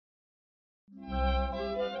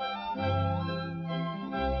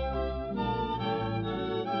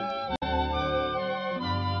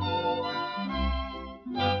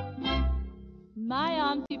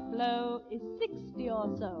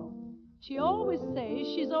so. She always says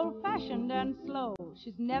she's old-fashioned and slow.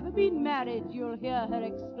 She's never been married, you'll hear her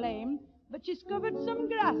exclaim, but she's covered some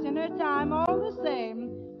grass in her time all the same,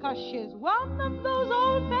 'cause she's one of those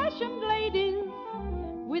old-fashioned ladies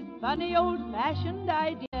with funny old-fashioned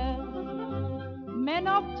ideas. Men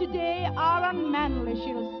of today are unmanly,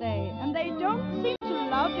 she'll say, and they don't seem to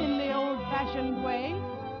love in the old-fashioned way.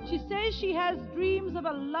 She says she has dreams of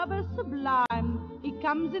a lover sublime. He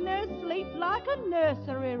comes in her sleep like a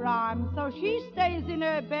nursery rhyme. So she stays in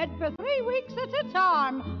her bed for 3 weeks at a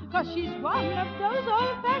time, 'cause she's one of those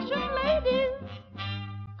old-fashioned ladies.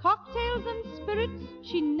 Cocktails and spirits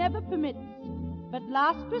she never permits, but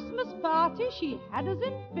last Christmas party she had us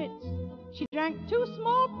in fits. She drank 2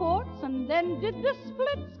 small ports and then did the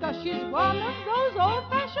splits, 'cause she's one of those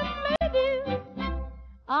old-fashioned ladies.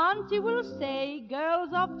 Auntie will say,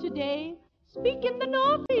 girls of today speak in the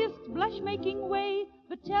northeast blush-making way,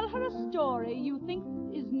 but tell her a story you think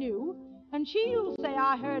is new, and she'll say,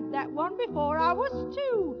 I heard that one before I was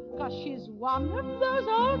 2, 'cause she's one of those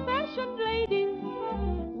old-fashioned ladies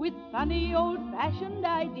with funny old-fashioned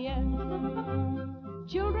ideas.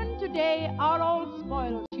 Children today are all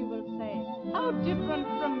spoiled, she will say. How different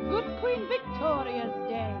from good Queen Victoria's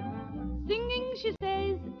day. Singing, she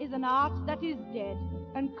says, is an art that is dead,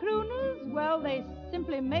 and crooners, well, they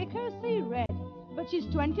simply make her see red. But she's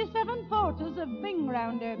 27 photos of Bing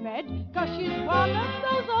round her bed, 'cause she's one of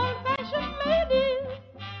those old-fashioned ladies.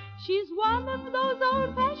 She's one of those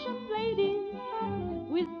old-fashioned ladies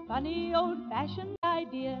with funny old-fashioned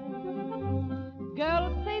ideas.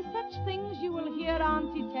 Girls say such things you will hear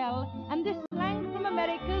Auntie tell, and this slang from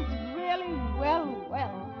America's really well.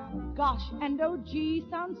 Gosh, and oh gee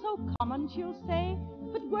sounds so common, she'll say,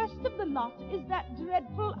 but worst of the lot is that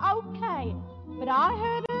dreadful okay. But I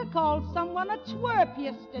heard her call someone a twerp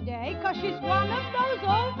yesterday, 'cause she's one of those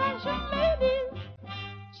old-fashioned ladies.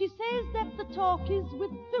 She says that the talk is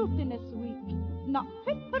with filthiness weak, not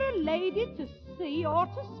fit for a lady to see or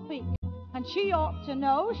to speak. And she ought to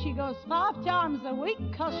know she goes 5 times a week,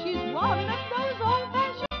 'cause she's one of those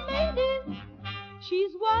old-fashioned ladies.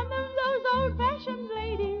 She's one of those old-fashioned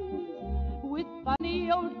ladies with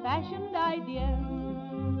funny old-fashioned ideas.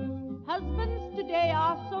 Husbands today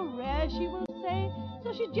are so rare, she will say,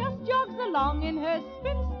 so she just jogs along in her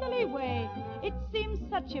spinsterly way. It seems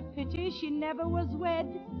such a pity she never was wed,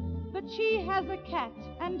 but she has a cat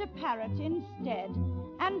and a parrot instead,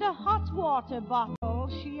 and a hot water bottle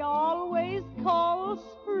she always calls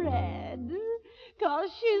Fred, 'cause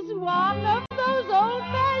she's one of those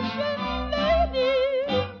old-fashioned ladies.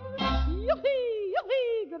 Yoo-hee,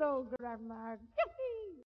 yoo-hee, good old grandma. Yoo-hee.